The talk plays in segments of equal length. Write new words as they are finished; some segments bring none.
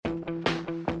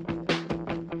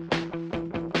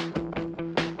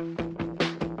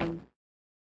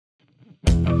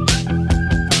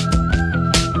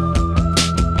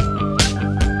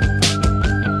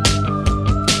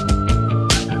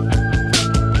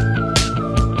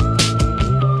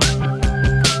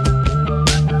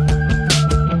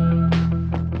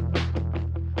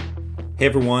Hey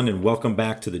everyone, and welcome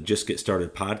back to the Just Get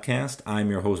Started podcast.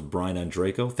 I'm your host, Brian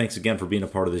Andraco. Thanks again for being a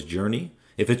part of this journey.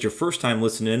 If it's your first time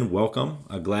listening, welcome.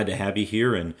 I'm glad to have you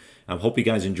here, and I hope you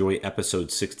guys enjoy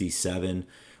episode 67,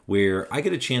 where I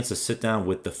get a chance to sit down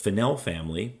with the Fennell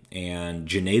family and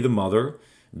Janae, the mother,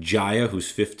 Jaya, who's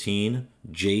 15,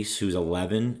 Jace, who's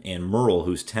 11, and Merle,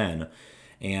 who's 10.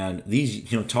 And these,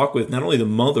 talk with not only the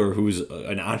mother, who's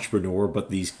an entrepreneur, but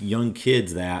these young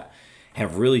kids that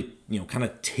have really, kind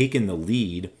of taken the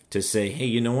lead to say, hey,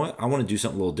 you know what? I want to do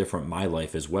something a little different in my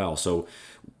life as well. So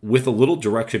with a little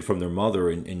direction from their mother,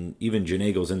 and even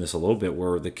Janae goes in this a little bit,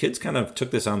 where the kids kind of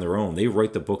took this on their own. They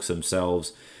write the books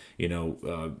themselves,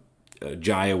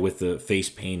 Jaya with the face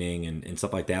painting and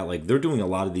stuff like that. Like, they're doing a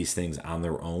lot of these things on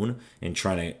their own and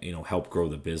trying to, help grow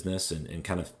the business and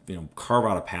kind of, carve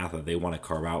out a path that they want to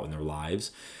carve out in their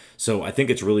lives. So I think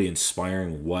it's really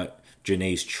inspiring what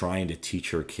Janae's trying to teach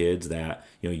her kids, that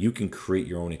you can create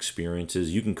your own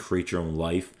experiences, you can create your own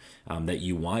life that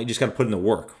you want. You just got to put in the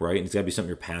work, right? And it's got to be something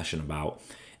you're passionate about.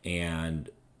 And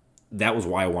that was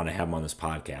why I want to have them on this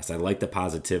podcast. I like the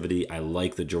positivity. I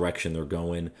like the direction they're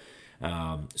going.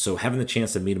 So having the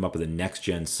chance to meet them up at the Next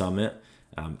Gen Summit,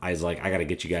 I was like, I got to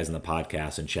get you guys in the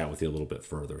podcast and chat with you a little bit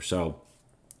further. So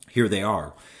here they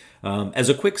are. As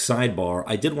a quick sidebar,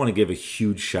 I did want to give a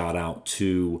huge shout out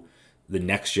to the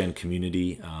Next Gen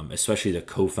community, especially the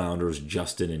co-founders,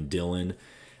 Justin and Dylan.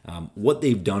 What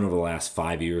they've done over the last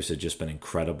 5 years has just been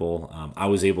incredible. I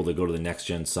was able to go to the Next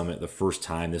Gen Summit the first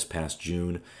time this past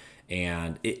June,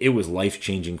 and it was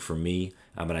life-changing for me.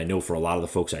 And I know for a lot of the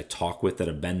folks I talk with that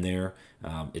have been there,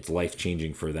 it's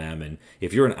life-changing for them. And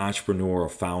if you're an entrepreneur or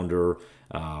founder,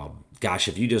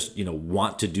 if you just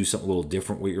want to do something a little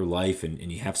different with your life,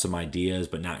 and you have some ideas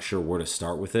but not sure where to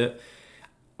start with it,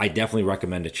 I definitely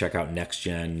recommend to check out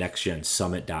NextGen.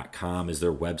 NextGenSummit.com is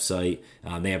their website.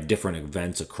 They have different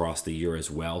events across the year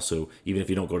as well. So even if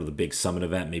you don't go to the big summit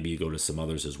event, maybe you go to some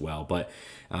others as well. But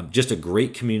just a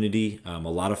great community, a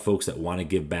lot of folks that want to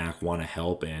give back, want to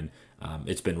help, and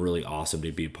it's been really awesome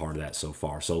to be a part of that so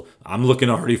far. So I'm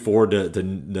looking already forward to the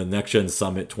NextGen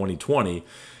Summit 2020,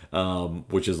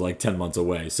 which is like 10 months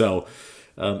away. So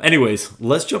anyways,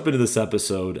 let's jump into this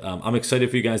episode. I'm excited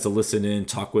for you guys to listen in,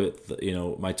 talk with,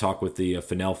 my talk with the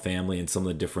Fennell family and some of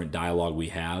the different dialogue we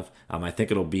have. I think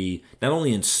it'll be not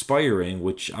only inspiring,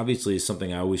 which obviously is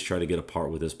something I always try to get apart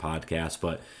with this podcast,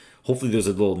 but hopefully there's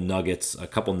a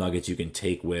couple nuggets you can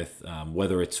take with,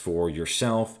 whether it's for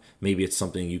yourself, maybe it's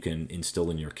something you can instill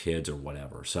in your kids or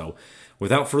whatever. So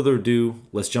without further ado,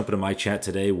 let's jump into my chat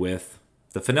today with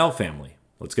the Fennell family.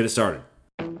 Let's get it started.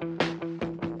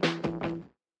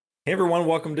 Hey everyone,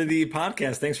 welcome to the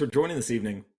podcast. Thanks for joining this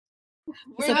evening.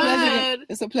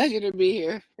 It's a pleasure to be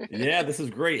here. Yeah, this is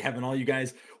great having all you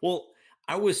guys. Well,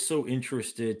 I was so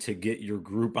interested to get your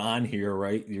group on here,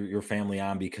 right? Your family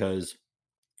on, because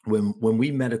when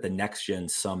we met at the Next Gen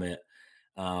Summit,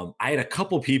 I had a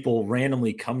couple people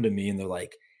randomly come to me and they're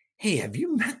like, "Hey, have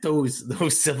you met those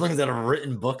siblings that have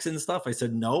written books and stuff?" I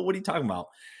said, "No, what are you talking about?"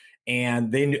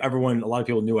 And they knew, a lot of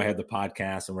people knew I had the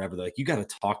podcast and whatever. They're like, you got to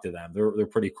talk to them. They're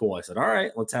pretty cool. I said, all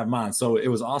right, let's have them on. So it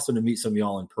was awesome to meet some of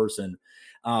y'all in person.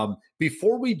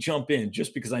 Before we jump in,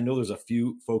 just because I know there's a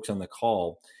few folks on the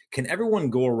call, can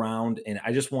everyone go around and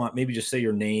I just want maybe just say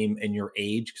your name and your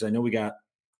age, because I know we got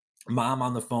mom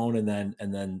on the phone and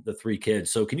then the three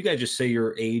kids. So can you guys just say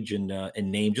your age and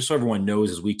name, just so everyone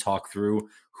knows as we talk through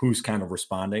who's kind of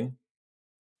responding?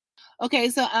 Okay,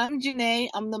 so I'm Janae.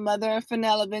 I'm the mother of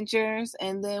Fennell Adventures.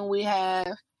 And then we have...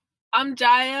 I'm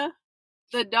Jaya,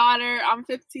 the daughter. I'm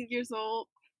 15 years old.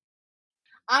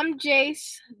 I'm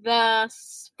Jace, the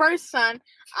first son.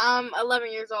 I'm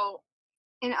 11 years old.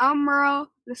 And I'm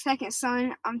Merle, the second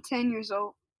son. I'm 10 years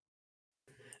old.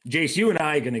 Jace, you and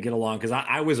I are going to get along because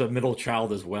I was a middle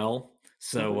child as well.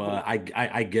 So I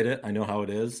get it. I know how it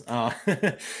is.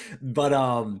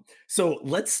 So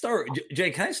let's start. Jay,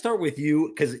 can I start with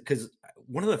you? Because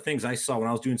one of the things I saw when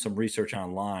I was doing some research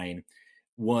online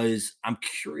was, I'm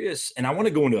curious, and I want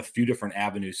to go into a few different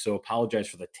avenues. So apologize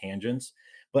for the tangents,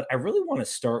 but I really want to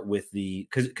start with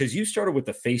because you started with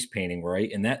the face painting,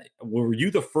 right? And that, were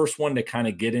you the first one to kind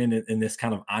of get in this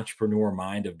kind of entrepreneur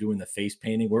mind of doing the face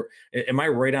painting? Am I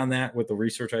right on that with the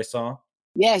research I saw?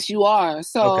 Yes, you are.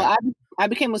 So Okay. I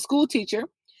became a school teacher.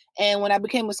 And when I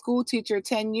became a school teacher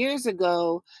 10 years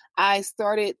ago, I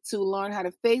started to learn how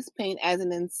to face paint as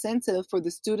an incentive for the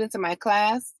students in my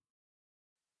class.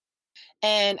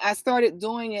 And I started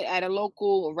doing it at a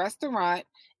local restaurant.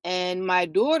 And my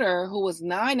daughter, who was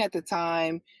 9 at the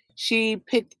time, she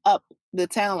picked up the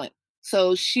talent.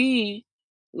 So she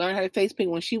learned how to face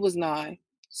paint when she was 9.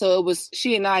 So it was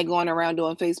she and I going around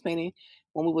doing face painting.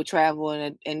 when we would travel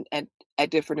and at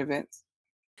different events.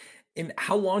 And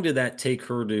how long did that take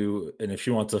her to, and if she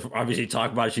wants to obviously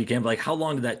talk about it, she can, but like how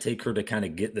long did that take her to kind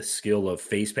of get the skill of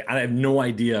face paint? I have no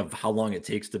idea of how long it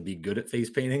takes to be good at face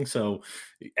painting. So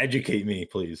educate me,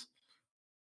 please.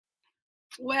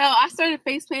 Well, I started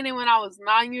face painting when I was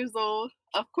 9 years old.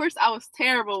 Of course, I was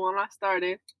terrible when I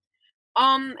started.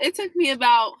 It took me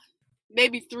about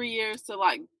maybe 3 years to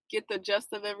like get the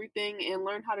gist of everything and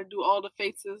learn how to do all the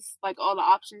faces, like all the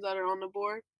options that are on the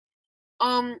board.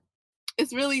 Um,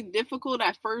 it's really difficult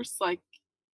at first. Like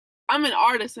I'm an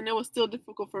artist and it was still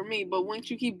difficult for me, but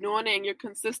once you keep doing it and you're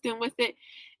consistent with it,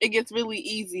 it gets really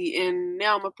easy. And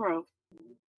now I'm a pro.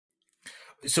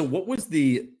 So what was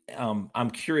the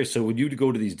I'm curious, so when you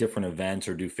go to these different events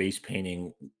or do face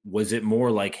painting, was it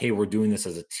more like, hey, we're doing this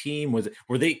as a team?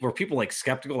 Were people like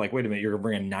skeptical, like, wait a minute, you're gonna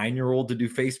bring a 9-year-old to do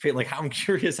face paint? Like I'm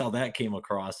curious how that came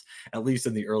across, at least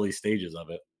in the early stages of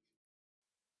it.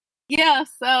 Yeah,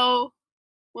 so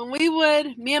when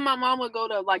me and my mom would go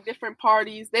to like different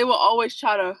parties, they would always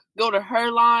try to go to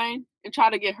her line and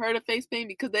try to get her to face paint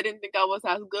because they didn't think I was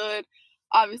as good,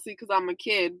 obviously because I'm a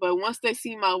kid. But once they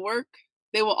see my work,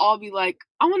 they will all be like,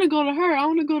 I want to go to her. I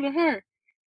want to go to her.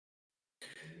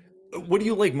 What do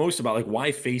you like most about, like,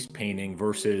 why face painting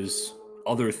versus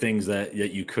other things that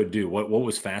you could do? What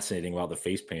was fascinating about the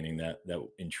face painting that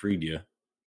intrigued you?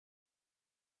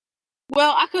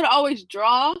 Well, I could always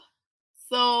draw.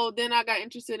 So then I got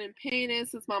interested in painting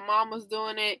since my mom was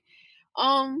doing it.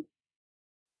 Um,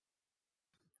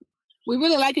 We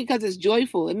really like it because it's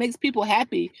joyful. It makes people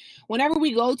happy. Whenever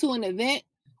we go to an event,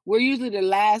 we're usually the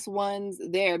last ones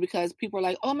there because people are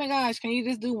like, oh my gosh, can you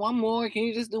just do one more? Can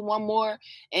you just do one more?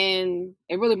 And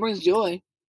it really brings joy.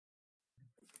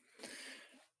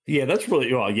 Yeah, that's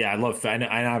really well. Yeah,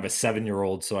 I have a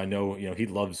 7-year-old, so I know he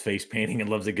loves face painting and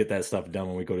loves to get that stuff done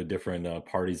when we go to different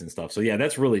parties and stuff. So yeah,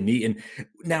 that's really neat. And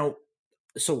now,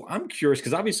 so I'm curious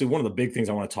because obviously one of the big things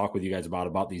I want to talk with you guys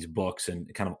about these books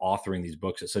and kind of authoring these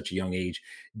books at such a young age.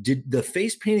 Did the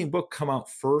face painting book come out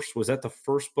first? Was that the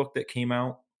first book that came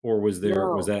out, or was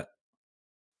No, that?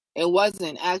 it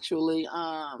wasn't actually.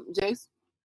 Jace?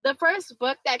 The first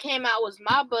book that came out was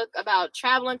my book about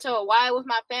traveling to Hawaii with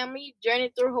my family,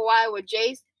 Journey Through Hawaii with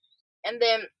Jace. And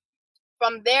then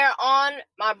from there on,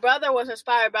 my brother was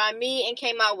inspired by me and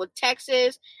came out with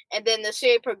Texas. And then the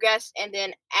series progressed. And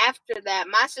then after that,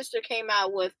 my sister came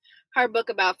out with her book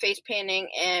about face painting,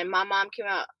 and my mom came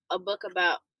out with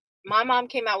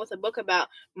a book about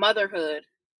motherhood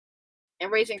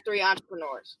and raising 3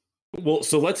 entrepreneurs. Well,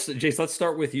 so let's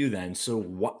start with you then.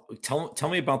 So tell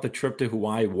me about the trip to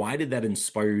Hawaii. Why did that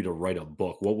inspire you to write a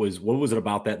book? What was it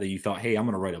about that you thought, hey, I'm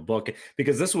going to write a book?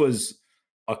 Because this was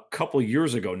a couple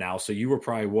years ago now. So you were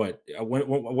probably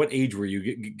what age were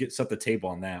you? Get set the table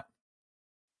on that.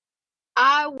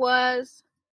 I was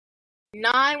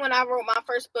 9 when I wrote my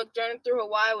first book, Journey Through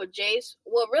Hawaii with Jace.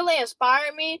 What really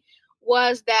inspired me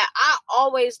was that I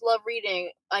always loved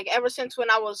reading, like ever since when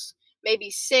I was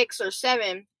maybe 6 or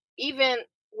 7. Even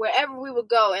wherever we would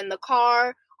go, in the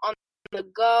car, on the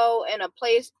go, in a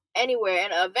place, anywhere,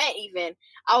 in an event even,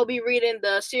 I would be reading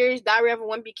the series Diary of a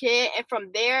Wimpy Kid, and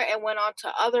from there it went on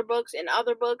to other books and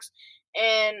other books,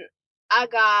 and I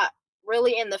got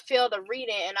really in the field of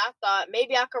reading, and I thought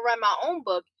maybe I could write my own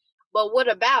book, but what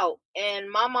about?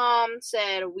 And my mom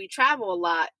said we travel a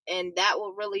lot, and that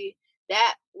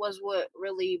was what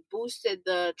really boosted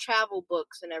the travel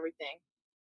books and everything.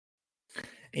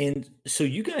 And so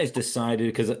you guys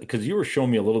decided, because you were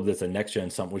showing me a little bit of the next gen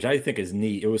something, which I think is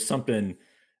neat. It was something,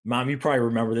 Mom, you probably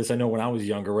remember this. I know when I was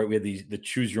younger, right? We had the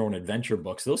choose your own adventure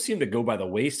books. Those seem to go by the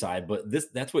wayside, but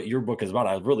that's what your book is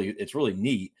about. It's really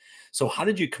neat. So how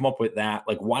did you come up with that?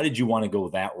 Like, why did you want to go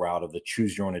that route of the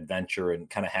choose your own adventure and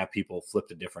kind of have people flip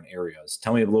to different areas?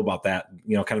 Tell me a little about that,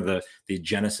 kind of the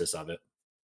genesis of it.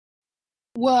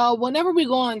 Well, whenever we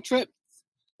go on trips,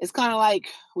 it's kind of like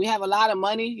we have a lot of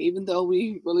money, even though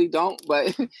we really don't.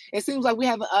 But it seems like we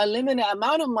have a limited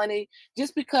amount of money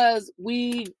just because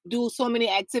we do so many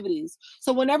activities.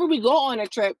 So whenever we go on a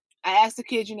trip, I ask the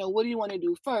kids, what do you want to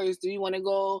do first? Do you want to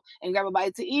go and grab a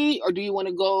bite to eat, or do you want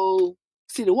to go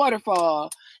see the waterfall?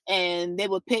 And they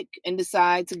would pick and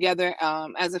decide together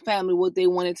as a family what they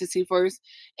wanted to see first.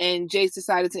 And Jace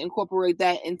decided to incorporate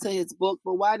that into his book.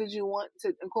 But why did you want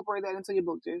to incorporate that into your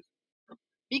book, Jace?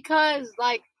 Because,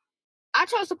 I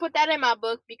chose to put that in my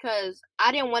book because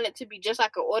I didn't want it to be just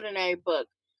like an ordinary book.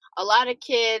 A lot of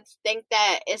kids think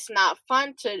that it's not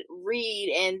fun to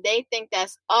read, and they think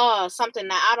that's something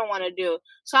that I don't want to do.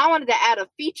 So I wanted to add a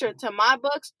feature to my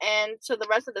books and to the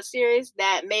rest of the series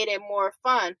that made it more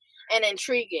fun and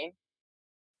intriguing.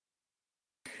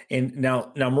 And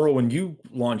now, Merle, when you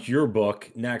launched your book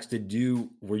next,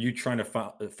 were you trying to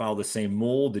follow the same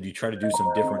mold? Did you try to do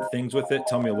some different things with it?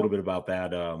 Tell me a little bit about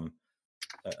that,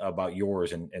 about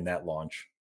yours and that launch.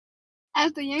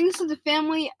 As the youngest of the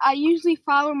family, I usually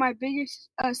follow my bigger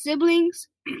siblings.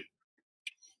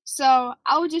 So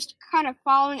I was just kind of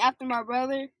following after my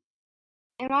brother,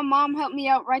 and my mom helped me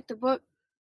out write the book.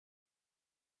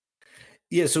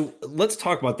 Yeah, so let's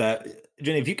talk about that.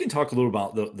 Jenny, if you can talk a little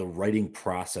about the writing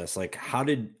process, like how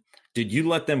did you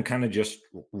let them kind of just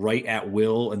write at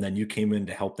will and then you came in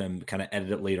to help them kind of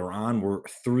edit it later on? Were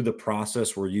through the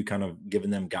process were you kind of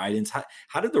giving them guidance?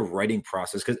 How did the writing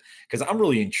process, because I'm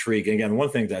really intrigued. And again, one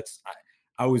thing that's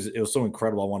it was so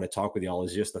incredible. I want to talk with y'all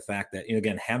is just the fact that,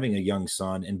 again, having a young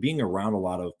son and being around a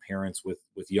lot of parents with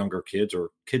younger kids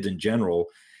or kids in general,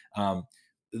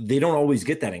 they don't always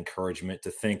get that encouragement to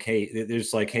think, hey,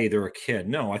 there's like, hey, they're a kid.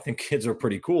 No, I think kids are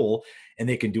pretty cool and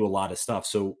they can do a lot of stuff.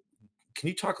 So can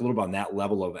you talk a little about on that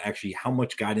level of actually how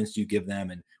much guidance do you give them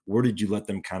and where did you let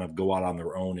them kind of go out on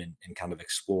their own and kind of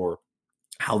explore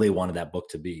how they wanted that book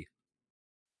to be?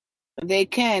 They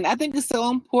can. I think it's so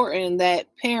important that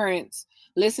parents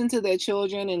listen to their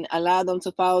children and allow them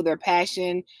to follow their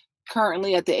passion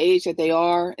currently at the age that they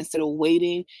are instead of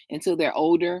waiting until they're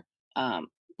older.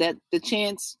 That the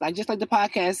chance, like just like the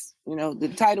podcast,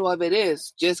 the title of it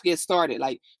is just get started.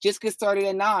 Like just get started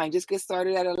at 9, just get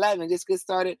started at 11, just get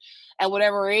started at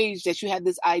whatever age that you have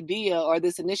this idea or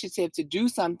this initiative to do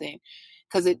something,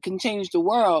 because it can change the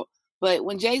world. But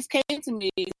when Jace came to me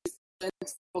to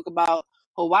talk about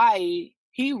Hawaii,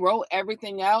 he wrote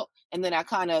everything out and then I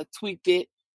kind of tweaked it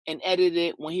and edited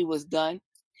it when he was done.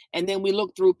 And then we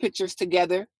looked through pictures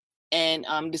together and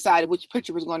decided which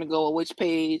picture was going to go on which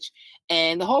page.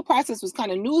 And the whole process was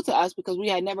kind of new to us because we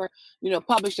had never,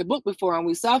 published a book before and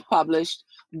we self-published.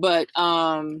 But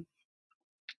can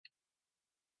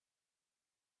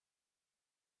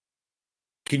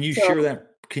you share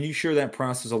that? Can you share that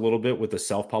process a little bit with the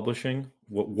self-publishing?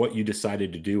 What you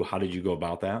decided to do? How did you go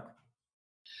about that?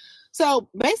 So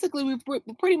basically, we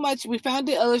found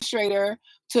the illustrator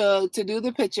to do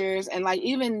the pictures, and like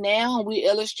even now we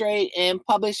illustrate and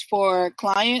publish for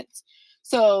clients.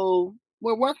 So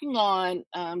we're working on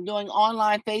doing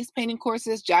online face painting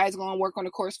courses. Jai's going to work on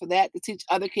a course for that to teach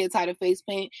other kids how to face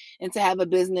paint and to have a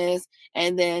business.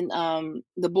 And then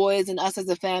the boys and us as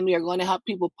a family are going to help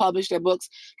people publish their books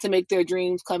to make their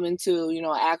dreams come into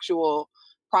actual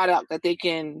product that they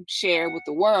can share with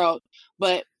the world.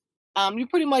 But you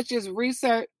pretty much just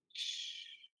research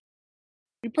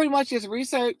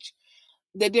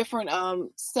the different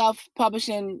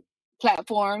self-publishing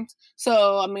platforms.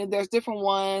 So I mean there's different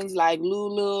ones like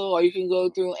Lulu, or you can go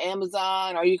through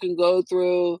Amazon, or you can go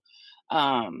through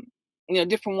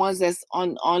different ones that's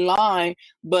online,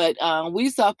 but we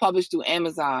self-publish through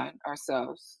Amazon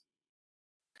ourselves.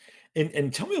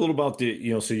 And tell me a little about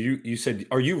so you said,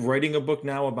 are you writing a book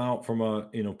now about from a,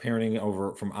 parenting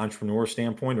over from entrepreneur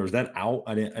standpoint, or is that out?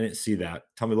 I didn't see that.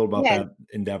 Tell me a little about that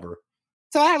endeavor.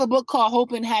 So I have a book called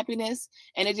Hope and Happiness,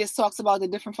 and it just talks about the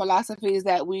different philosophies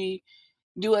that we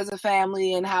do as a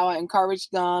family and how I encourage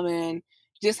them, and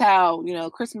just how,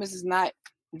 Christmas is not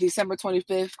December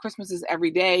 25th. Christmas is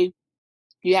every day.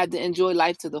 You have to enjoy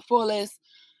life to the fullest.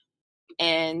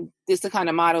 And just the kind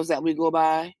of mottos that we go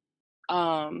by.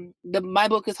 My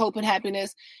book is Hope and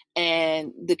Happiness,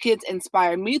 and the kids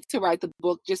inspired me to write the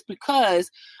book just because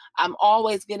I'm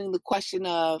always getting the question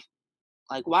of,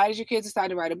 like, why did your kids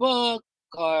decide to write a book?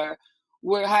 Or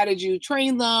how did you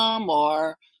train them?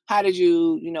 Or how did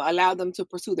you, allow them to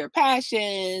pursue their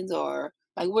passions? Or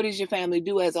like, what does your family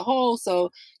do as a whole? So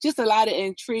just a lot of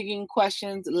intriguing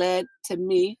questions led to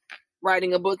me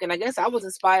writing a book. And I guess I was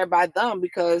inspired by them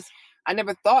because I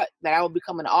never thought that I would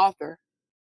become an author.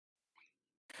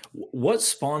 What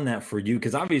spawned that for you?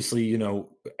 Because obviously,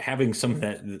 having some of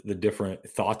the different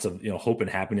thoughts of, hope and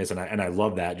happiness. And I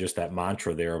love that, just that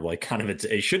mantra there of like, kind of,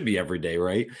 it should be every day.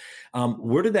 Right.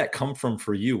 Where did that come from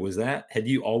for you? Had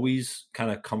you always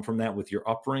kind of come from that with your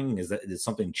upbringing? Did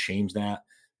something change that,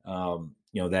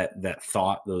 that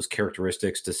thought, those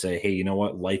characteristics to say, hey, you know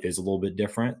what, life is a little bit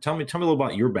different. Tell me a little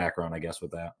about your background, I guess,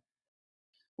 with that.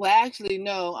 Well, actually,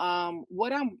 no.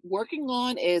 What I'm working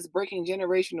on is breaking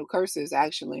generational curses,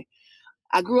 actually.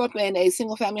 I grew up in a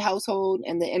single-family household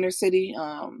in the inner city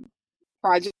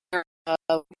project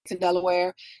of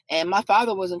Delaware, and my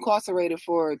father was incarcerated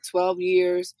for 12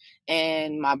 years,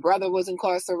 and my brother was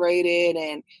incarcerated,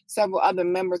 and several other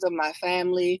members of my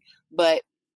family. But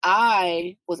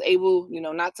I was able,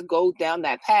 not to go down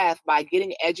that path by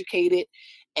getting educated,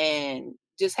 and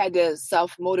just had the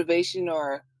self-motivation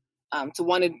or to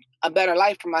want a better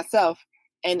life for myself.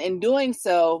 And in doing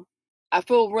so, I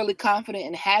feel really confident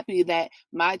and happy that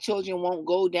my children won't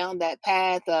go down that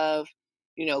path of,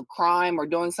 crime or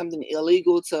doing something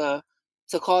illegal to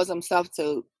cause themselves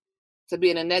to be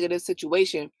in a negative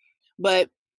situation. But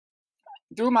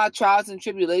through my trials and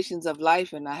tribulations of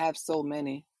life, and I have so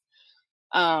many,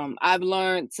 I've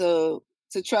learned to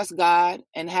trust God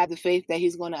and have the faith that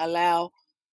He's going to allow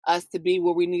us to be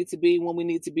where we need to be when we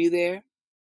need to be there.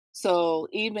 So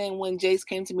even when Jace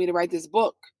came to me to write this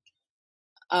book,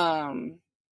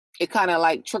 it kind of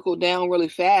like trickled down really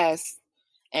fast.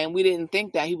 And we didn't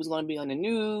think that he was going to be on the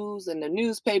news and the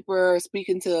newspaper,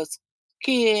 speaking to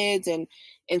kids and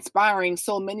inspiring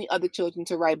so many other children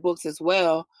to write books as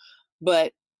well.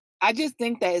 But I just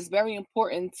think that it's very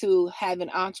important to have an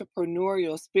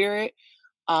entrepreneurial spirit.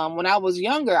 When I was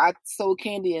younger, I sold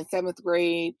candy in 7th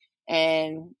grade.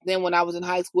 And then when I was in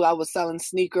high school, I was selling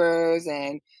sneakers.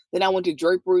 And then I went to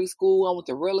drapery school. I went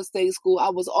to real estate school. I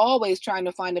was always trying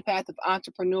to find a path of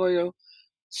entrepreneurial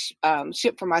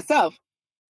ship for myself.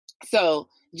 So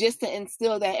just to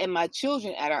instill that in my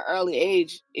children at an early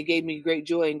age, it gave me great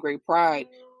joy and great pride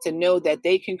to know that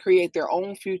they can create their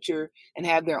own future and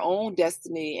have their own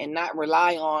destiny and not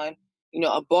rely on,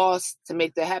 a boss to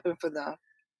make that happen for them.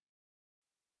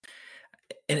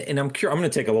 And I'm curious, I'm going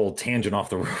to take a little tangent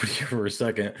off the road here for a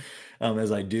second,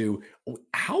 as I do.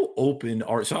 How open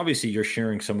are, so obviously you're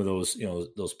sharing some of those,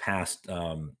 those past,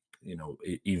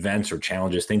 events or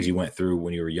challenges, things you went through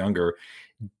when you were younger.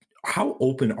 How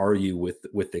open are you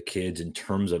with the kids in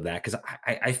terms of that? Because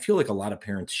I feel like a lot of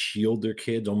parents shield their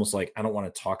kids, almost like, I don't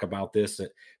want to talk about this,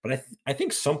 but I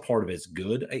think some part of it's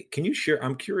good. Can you share?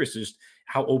 I'm curious just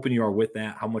how open you are with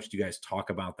that. How much do you guys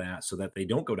talk about that so that they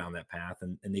don't go down that path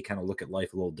and they kind of look at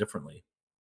life a little differently?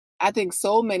 I think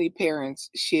so many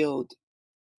parents shield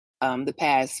the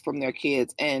past from their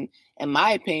kids, and in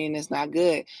my opinion, it's not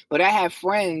good. But I have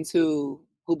friends who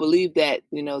believe that,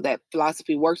 that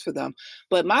philosophy works for them.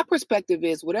 But my perspective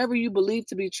is whatever you believe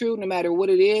to be true, no matter what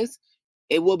it is,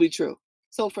 it will be true.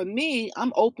 So for me,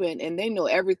 I'm open and they know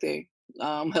everything.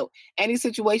 Any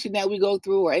situation that we go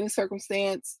through or any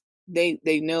circumstance,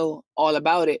 they know all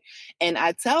about it. And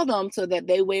I tell them so that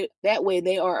that way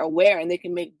they are aware and they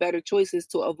can make better choices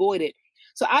to avoid it.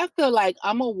 So I feel like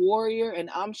I'm a warrior and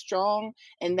I'm strong,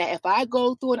 and that if I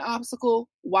go through an obstacle,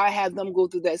 why have them go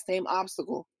through that same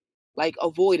obstacle? Like,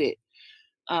 avoid it.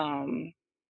 I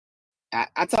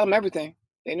tell them everything.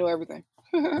 They know everything.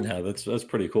 Yeah, that's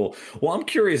pretty cool. Well, I'm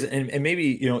curious, and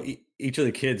maybe each of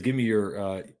the kids, give me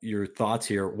your thoughts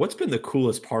here. What's been the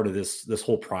coolest part of this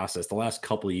whole process? The last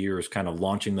couple of years, kind of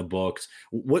launching the books.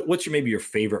 What's maybe your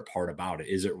favorite part about it?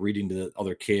 Is it reading to the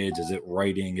other kids? Is it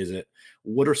writing?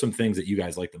 What are some things that you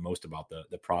guys like the most about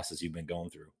the process you've been going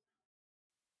through?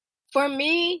 For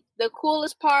me, the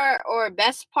coolest part or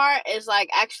best part is like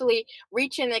actually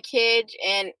reaching the kids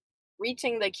and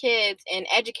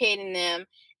educating them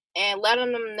and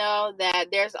letting them know that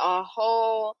there's a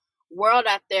whole world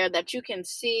out there that you can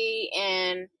see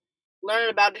and learn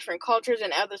about different cultures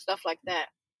and other stuff like that.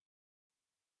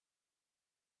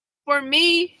 For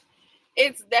me,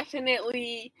 it's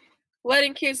definitely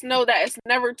letting kids know that it's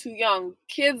never too young.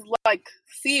 Kids like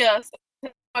see us, oh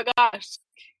my gosh,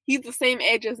 he's the same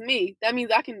age as me. That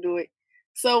means I can do it.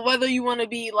 So whether you want to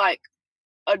be like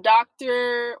a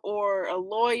doctor or a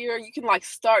lawyer, you can like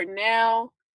start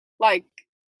now. Like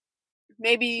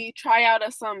maybe try out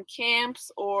at some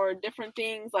camps or different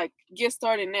things. Like get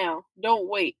started now. Don't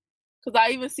wait. Because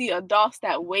I even see adults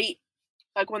that wait.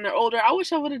 Like when they're older, I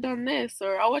wish I would have done this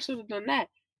or I wish I would have done that.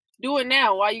 Do it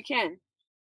now while you can.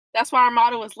 That's why our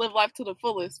motto is live life to the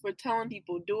fullest. We're telling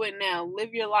people, do it now.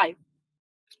 Live your life.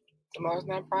 Tomorrow's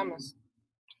not promised.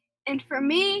 And for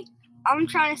me, I'm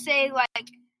trying to say, like,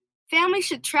 families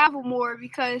should travel more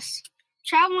because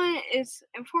traveling is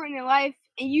important in life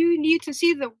and you need to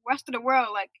see the rest of the world.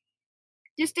 Like,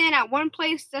 just staying at one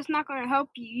place, that's not going to help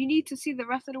you. You need to see the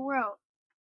rest of the world.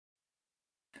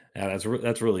 Yeah,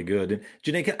 that's really good. And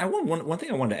Janae, one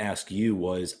thing I wanted to ask you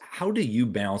was, how do you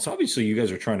balance? Obviously, you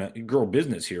guys are trying to grow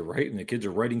business here, right? And the kids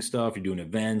are writing stuff, you're doing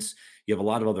events, you have a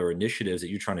lot of other initiatives that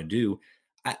you're trying to do.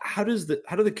 How do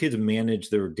the kids manage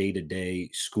their day-to-day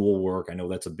schoolwork? I know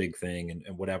that's a big thing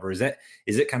and whatever. Is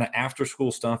it kind of after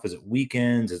school stuff? Is it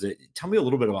weekends? Tell me a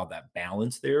little bit about that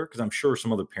balance there, because I'm sure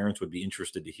some other parents would be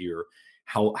interested to hear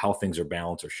how things are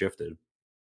balanced or shifted.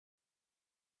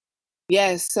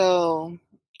 Yes, so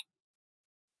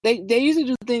they usually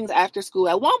do things after school.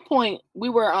 At one point, we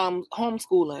were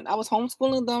homeschooling. I was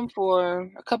homeschooling them for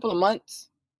a couple of months.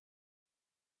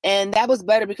 And that was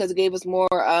better because it gave us more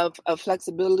of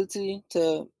flexibility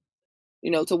to,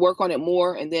 to work on it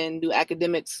more and then do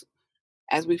academics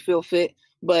as we feel fit.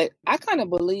 But I kind of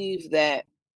believe that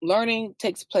learning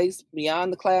takes place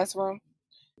beyond the classroom.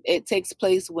 It takes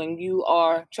place when you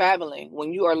are traveling,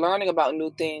 when you are learning about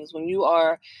new things, when you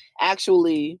are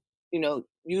actually,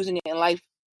 using it in life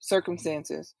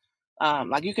circumstances.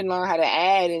 Like you can learn how to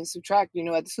add and subtract,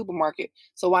 at the supermarket.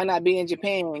 So why not be in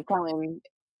Japan and counting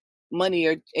money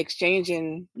or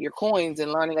exchanging your coins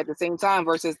and learning at the same time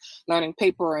versus learning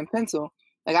paper and pencil?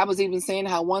 Like I was even saying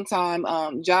how one time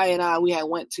Jai and I, we had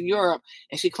went to Europe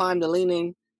and she climbed the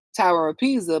Leaning Tower of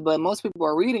Pisa, but most people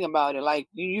are reading about it. Like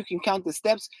you can count the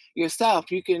steps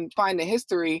yourself. You can find the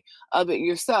history of it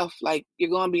yourself. Like you're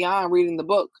going beyond reading the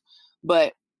book.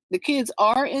 But the kids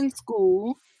are in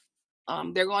school.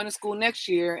 They're going to school next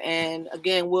year. And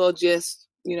again, we'll just,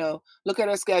 look at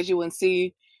our schedule and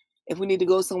see if we need to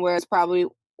go somewhere. It's probably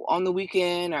on the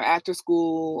weekend or after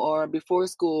school or before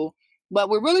school. But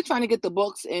we're really trying to get the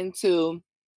books into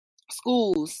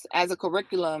schools as a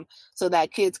curriculum so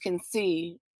that kids can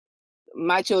see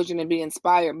my children and be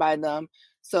inspired by them.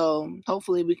 So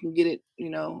hopefully we can get it,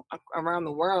 around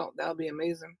the world. That would be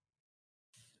amazing.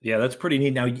 Yeah, that's pretty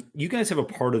neat. Now, you guys have a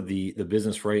part of the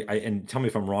business, right? And tell me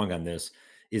if I'm wrong on this,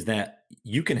 is that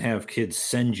you can have kids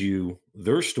send you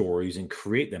their stories and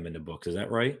create them into books. Is that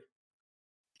right?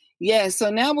 Yeah, so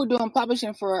now we're doing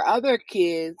publishing for other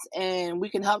kids and we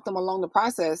can help them along the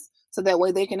process so that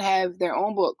way they can have their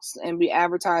own books and be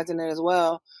advertising it as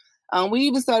well. We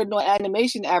even started doing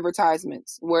animation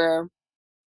advertisements where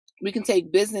we can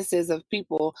take businesses of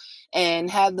people and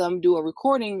have them do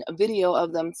a video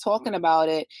of them talking about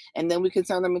it, and then we can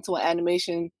turn them into an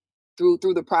animation through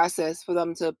the process for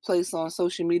them to place on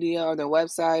social media or their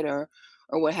website or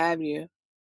what have you.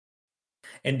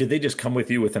 And did they just come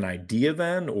with you with an idea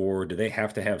then, or do they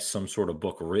have to have some sort of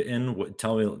book written?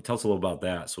 Tell us a little about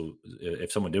that. So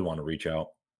if someone did want to reach out.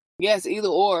 Yes, either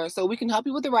or. So we can help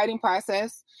you with the writing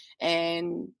process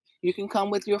and you can come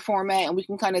with your format and we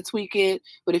can kind of tweak it.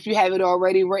 But if you have it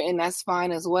already written, that's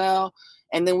fine as well.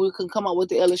 And then we can come up with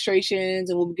the illustrations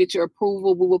and we'll get your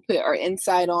approval. We will put our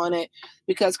insight on it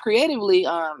because creatively,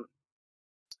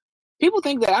 people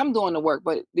think that I'm doing the work,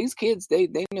 but these kids, they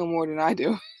know more than I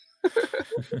do.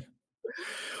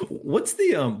 What's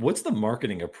the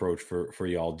marketing approach for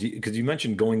y'all? Because you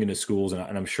mentioned going into schools, and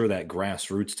I'm sure that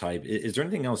grassroots type. Is there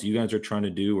anything else you guys are trying to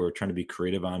do or trying to be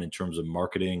creative on in terms of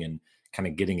marketing and kind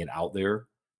of getting it out there?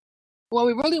 Well,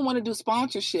 we really want to do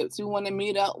sponsorships. We want to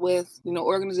meet up with,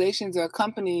 organizations or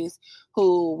companies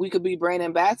who we could be brand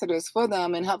ambassadors for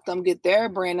them and help them get their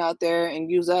brand out there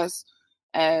and use us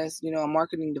as, a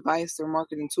marketing device or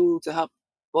marketing tool to help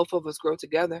both of us grow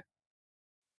together.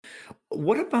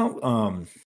 What about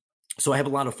so I have a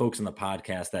lot of folks in the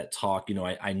podcast that talk,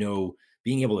 I know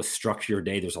being able to structure your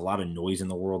day, there's a lot of noise in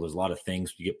the world. There's a lot of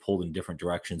things you get pulled in different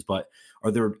directions, but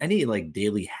are there any like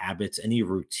daily habits, any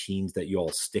routines that you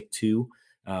all stick to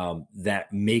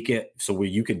that make it so where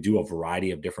you can do a variety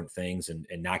of different things and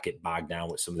not get bogged down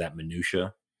with some of that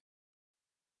minutia?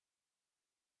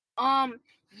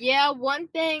 Yeah, one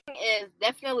thing is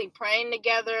definitely praying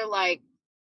together, like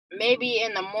maybe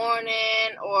in the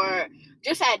morning or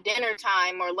just at dinner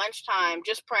time or lunchtime,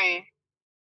 just praying.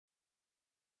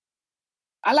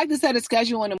 I like to set a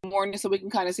schedule in the morning so we can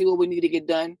kind of see what we need to get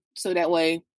done. So that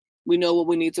way we know what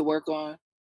we need to work on.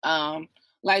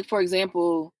 Like, for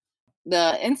example,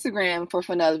 the Instagram for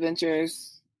Fun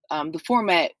Adventures, the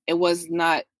format, there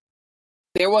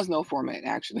was no format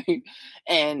actually.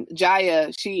 And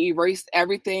Jaya, she erased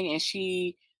everything and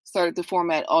she started the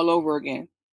format all over again.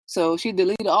 So she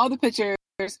deleted all the pictures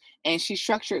and she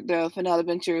structured the Fun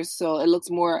Adventures so it looks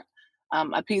more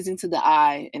appeasing to the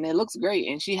eye and it looks great.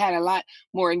 And she had a lot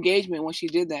more engagement when she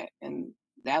did that. And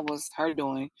that was her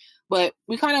doing. But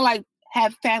we kind of like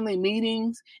have family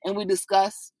meetings and we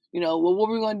discuss, what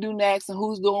we're going to do next and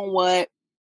who's doing what.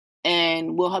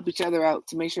 And we'll help each other out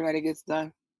to make sure that it gets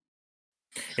done.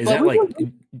 Is that like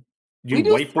you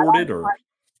whiteboard it or?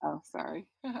 Oh, sorry.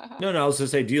 No, I was gonna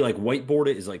say, do you like whiteboard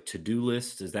it? Is like to-do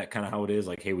lists? Is that kind of how it is?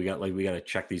 Like, hey, we got to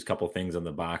check these couple things on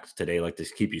the box today, like to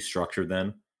keep you structured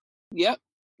then? Yep,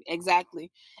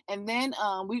 exactly. And then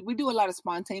we do a lot of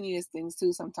spontaneous things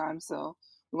too sometimes. So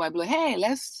we might be like, hey,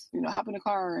 let's, hop in the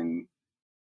car and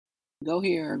go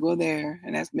here or go there.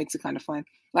 And that makes it kind of fun.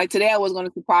 Like today I was going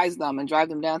to surprise them and drive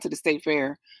them down to the state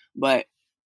fair. But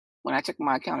when I checked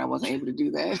my account, I wasn't able to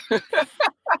do that.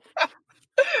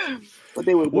 But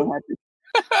they were so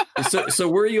happy. So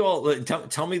where are you all?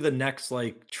 Tell me the next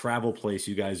like travel place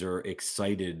you guys are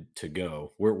excited to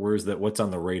go. Where's that? What's on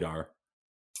the radar?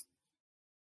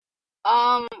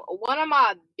 One of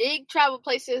my big travel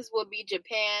places would be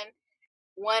Japan.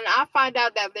 When I find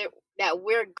out that that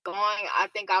we're going, I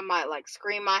think I might like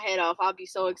scream my head off. I'll be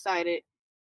so excited.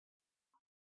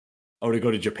 Oh, to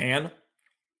go to Japan?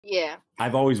 Yeah.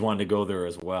 I've always wanted to go there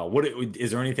as well. What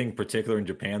is there anything particular in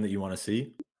Japan that you want to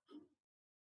see?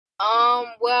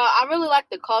 Well, I really like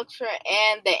the culture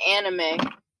and the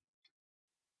anime.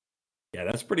 Yeah,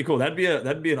 that's pretty cool. That'd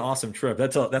be an awesome trip.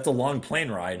 That's a long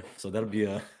plane ride. So that'll be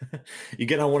you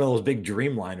get on one of those big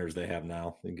Dreamliners they have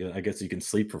now. I guess you can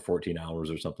sleep for 14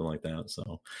 hours or something like that.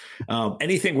 So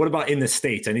anything, what about in the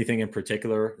States? Anything in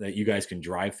particular that you guys can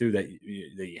drive through that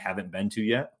you haven't been to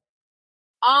yet?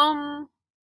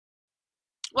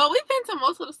 Well, we've been to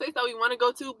most of the states that we want to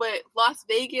go to, but Las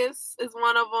Vegas is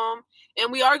one of them.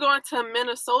 And we are going to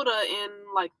Minnesota in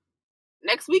like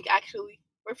next week, actually.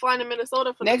 We're flying to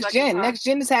Minnesota for Next Gen. Next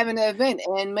Gen is having an event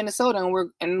in Minnesota,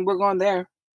 and we're going there.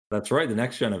 That's right, the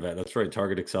Next Gen event. That's right,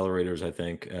 Target Accelerators, I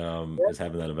think, is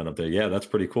having that event up there. Yeah, that's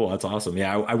pretty cool. That's awesome.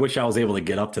 Yeah, I wish I was able to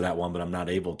get up to that one, but I'm not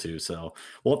able to. So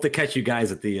we'll have to catch you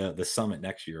guys at the summit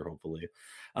next year, hopefully.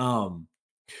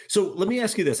 So let me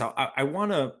ask you this: I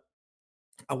want to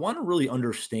really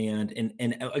understand, and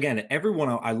again,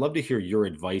 everyone, I love to hear your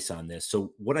advice on this.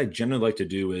 So what I generally like to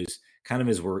do is kind of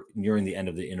as we're nearing the end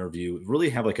of the interview, really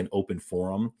have like an open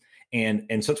forum. And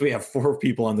since we have 4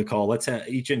 people on the call, let's have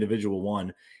each individual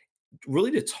one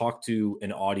really to talk to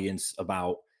an audience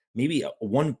about maybe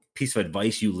one piece of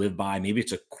advice you live by. Maybe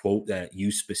it's a quote that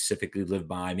you specifically live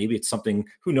by. Maybe it's something,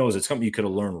 who knows, it's something you could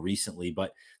have learned recently,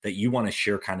 but that you want to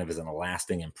share kind of as a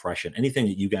lasting impression. Anything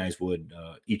that you guys would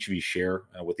each of you share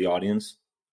with the audience?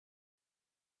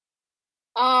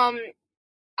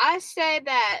 I say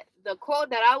that the quote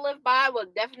that I live by will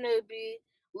definitely be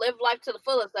live life to the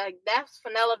fullest. Like, that's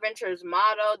Fenella Ventures'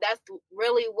 motto. That's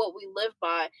really what we live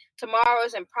by. Tomorrow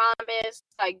isn't promised.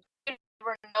 Like, you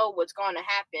never know what's going to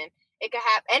happen. It could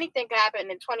happen. Anything could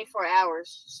happen in 24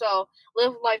 hours. So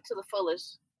live life to the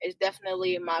fullest is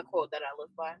definitely my quote that I live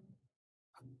by.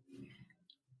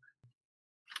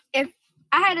 If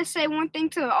I had to say one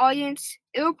thing to the audience,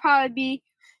 it would probably be,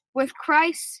 with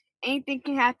Christ, anything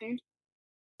can happen.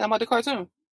 How about the cartoon?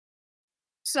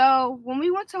 So when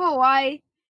we went to Hawaii,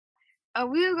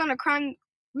 we was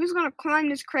gonna climb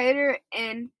this crater,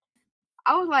 and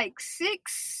I was like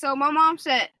 6. So my mom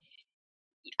said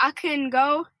I couldn't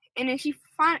go, and then we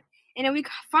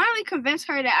finally convinced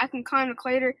her that I can climb the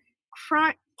crater,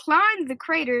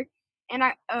 and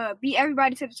I beat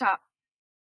everybody to the top.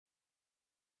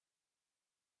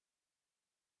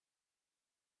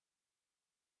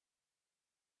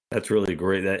 That's really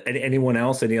great. Anyone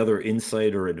else, any other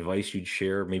insight or advice you'd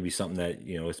share? Maybe something that,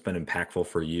 it's been impactful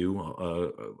for you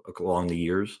along the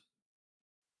years?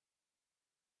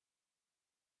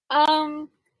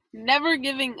 Never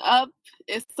giving up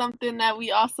is something that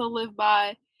we also live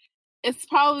by. It's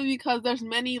probably because there's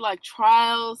many like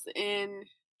trials and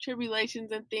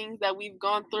tribulations and things that we've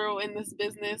gone through in this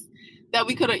business that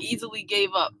we could have easily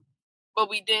gave up, but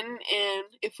we didn't. And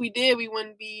if we did, we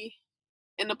wouldn't be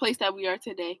in the place that we are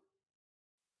today.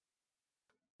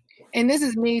 And this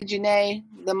is me, Janae,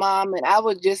 the mom, and I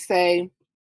would just say,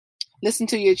 listen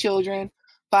to your children,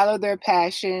 follow their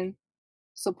passion,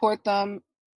 support them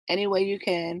any way you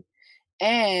can,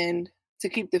 and to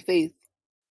keep the faith.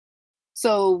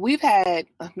 So we've had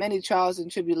many trials and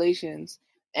tribulations,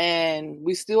 and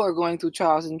we still are going through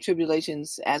trials and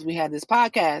tribulations as we have this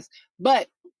podcast. But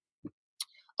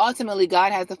ultimately,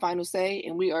 God has the final say,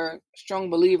 and we are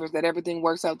strong believers that everything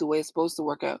works out the way it's supposed to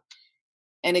work out.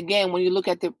 And again, when you look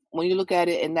at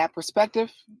it in that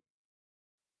perspective,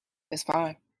 it's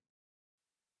fine.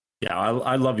 Yeah,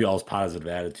 I love y'all's positive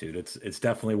attitude. It's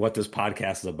definitely what this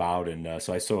podcast is about, and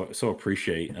so I so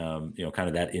appreciate kind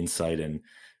of that insight and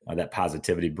that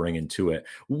positivity bringing to it.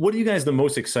 What are you guys the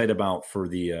most excited about for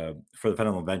the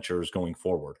Fenella Ventures going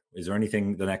forward? Is there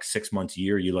anything the next 6 months,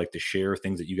 year you'd like to share?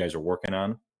 Things that you guys are working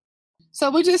on? So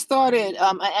we just started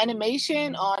an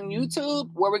animation on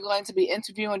YouTube where we're going to be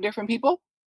interviewing different people.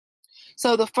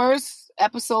 So the first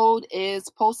episode is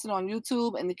posted on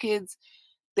YouTube, and the kids,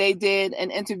 they did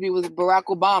an interview with Barack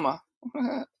Obama.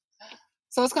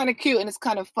 So it's kind of cute and it's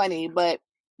kind of funny, but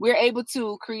we're able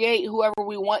to create whoever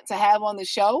we want to have on the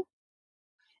show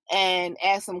and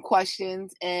ask some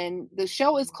questions. And the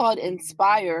show is called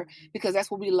Inspire because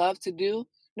that's what we love to do.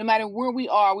 No matter where we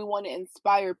are, we want to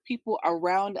inspire people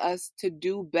around us to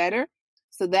do better.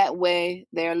 So that way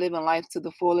they're living life to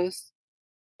the fullest.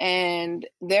 And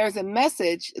there's a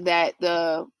message that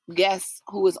the guest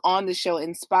who is on the show,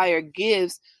 Inspire,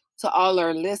 gives to all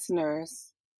our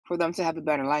listeners for them to have a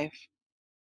better life.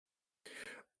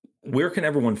 Where can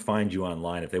everyone find you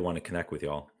online if they want to connect with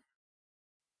y'all?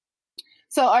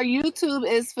 So our YouTube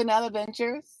is Fenella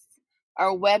Ventures.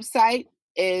 Our website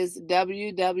is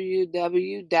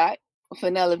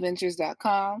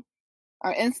www.FenellaVentures.com.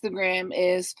 Our Instagram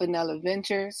is Fenella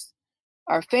Ventures.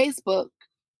 Our Facebook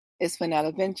is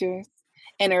Fenella Ventures.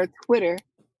 And our Twitter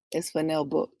is Fennell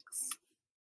Books.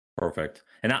 Perfect.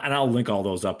 And I'll link all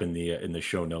those up in the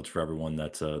show notes for everyone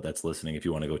that's listening if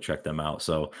you want to go check them out.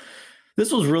 So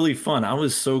this was really fun. I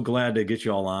was so glad to get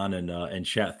you all on and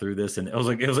chat through this. And it was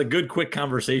a good, quick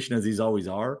conversation, as these always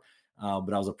are.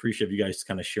 But I was appreciative of you guys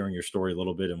kind of sharing your story a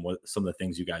little bit and what some of the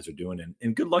things you guys are doing.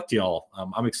 And good luck to y'all.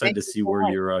 I'm excited to see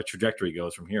where your trajectory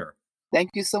goes from here. Thank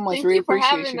you so much. Thank you for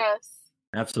having us.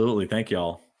 Absolutely. Thank you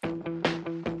all.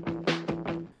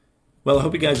 Well, I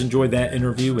hope you guys enjoyed that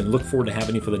interview and look forward to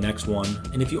having you for the next one.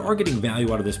 And if you are getting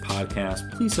value out of this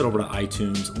podcast, please head over to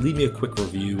iTunes, leave me a quick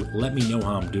review, let me know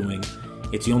how I'm doing.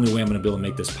 It's the only way I'm going to be able to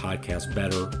make this podcast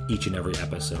better each and every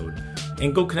episode.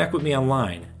 And go connect with me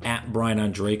online at Brian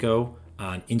Ondrako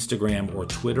on Instagram or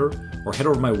Twitter, or head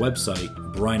over to my website,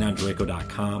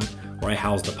 brianondrako.com, where I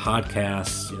house the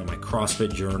podcasts, my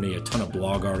CrossFit journey, a ton of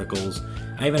blog articles.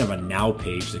 I even have a Now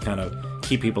page to kind of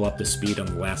keep people up to speed on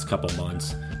the last couple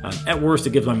months. At worst,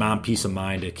 it gives my mom peace of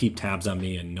mind to keep tabs on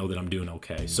me and know that I'm doing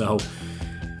okay. So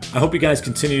I hope you guys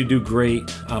continue to do great.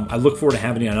 I look forward to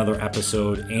having you on another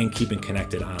episode and keeping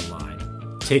connected online.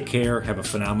 Take care, have a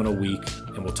phenomenal week,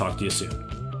 and we'll talk to you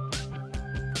soon.